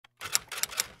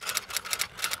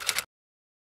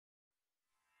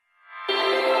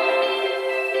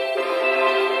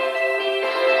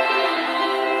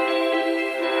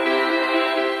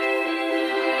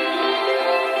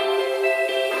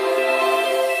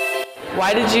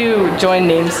Why did you join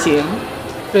Names team?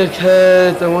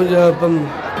 Because I want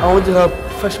to help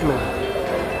freshmen.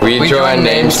 We joined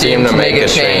Names team to make a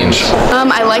change.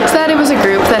 I liked that it was a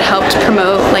group that helped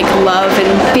promote like love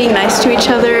and being nice to each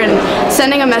other and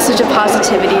sending a message of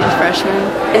positivity to freshmen.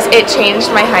 It changed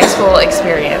my high school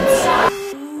experience.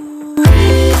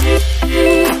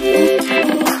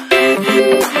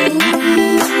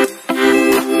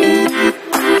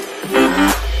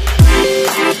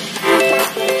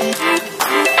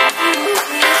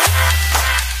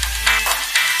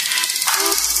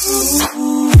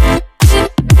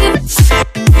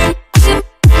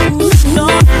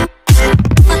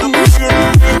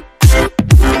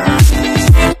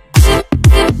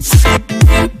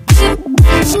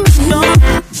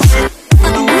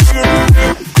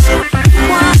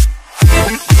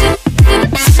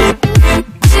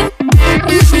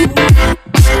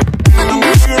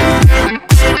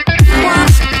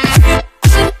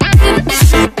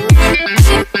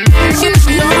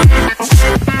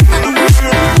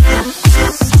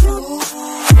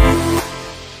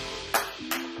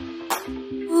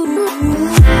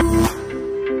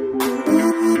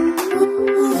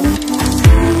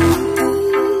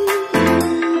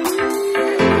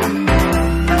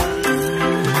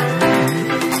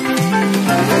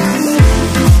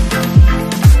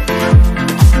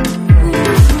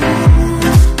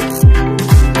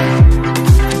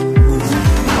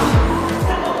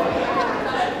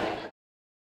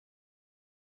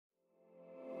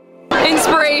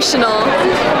 Inspirational,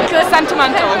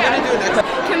 sentimental,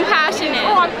 compassionate,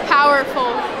 powerful,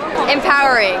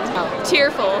 empowering,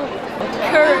 cheerful,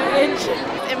 courage,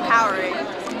 empowering,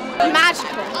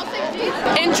 magical,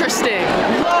 interesting,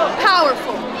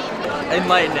 powerful,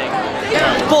 enlightening,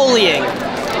 bullying,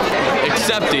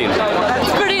 Accepting.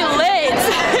 pretty lit,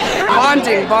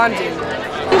 Bonding.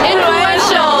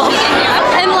 influential,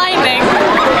 enlightening,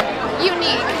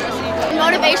 Unique,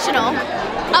 motivational,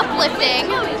 uplifting,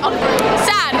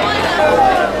 sad,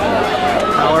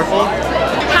 powerful,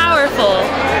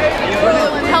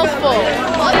 helpful,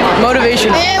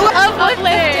 Motivation.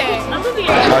 uplifting,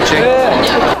 Touching.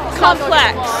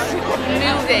 complex,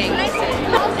 moving,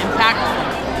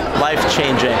 life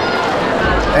changing,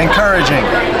 Encouraging.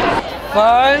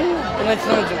 Fun and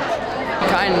intelligent.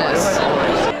 kindness,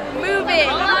 moving,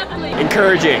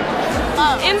 encouraging,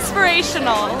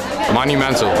 inspirational,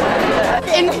 Monumental.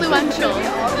 influential,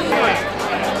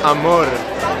 Amor.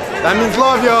 That means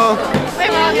love, y'all.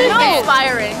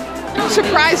 inspiring,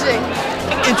 surprising,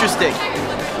 interesting,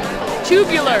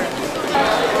 tubular,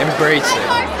 Embracing.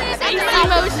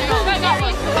 emotional,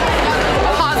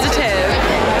 positive,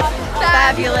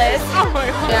 fabulous,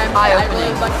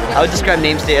 eye-opening. I would describe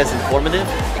Names Day as informative.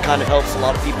 It kind of helps a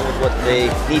lot of people with what they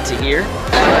need to hear.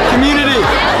 Community.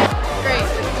 great,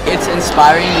 It's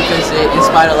inspiring because it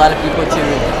inspired a lot of people to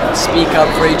speak up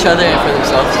for each other and for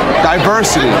themselves.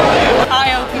 Diversity.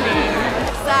 Eye-opening,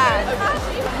 sad,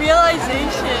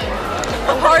 realization,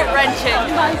 heart-wrenching,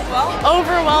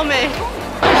 overwhelming,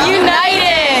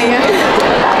 uniting,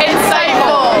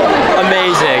 insightful,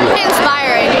 Amazing.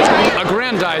 inspiring.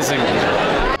 Aggrandizing.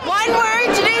 One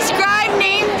word to describe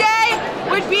Name Day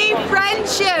would be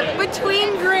friendship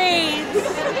between grades.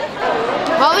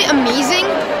 Probably amazing.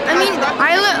 I mean,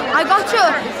 I got to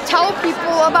tell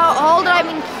people about all that I've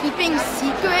been keeping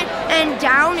secret and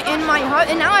down in my heart,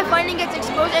 and now I finally get to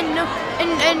expose,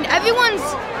 and everyone's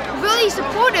really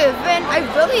supportive, and I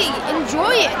really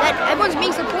enjoy it that everyone's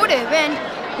being supportive, and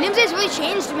Names Day has really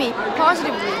changed me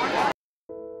positively.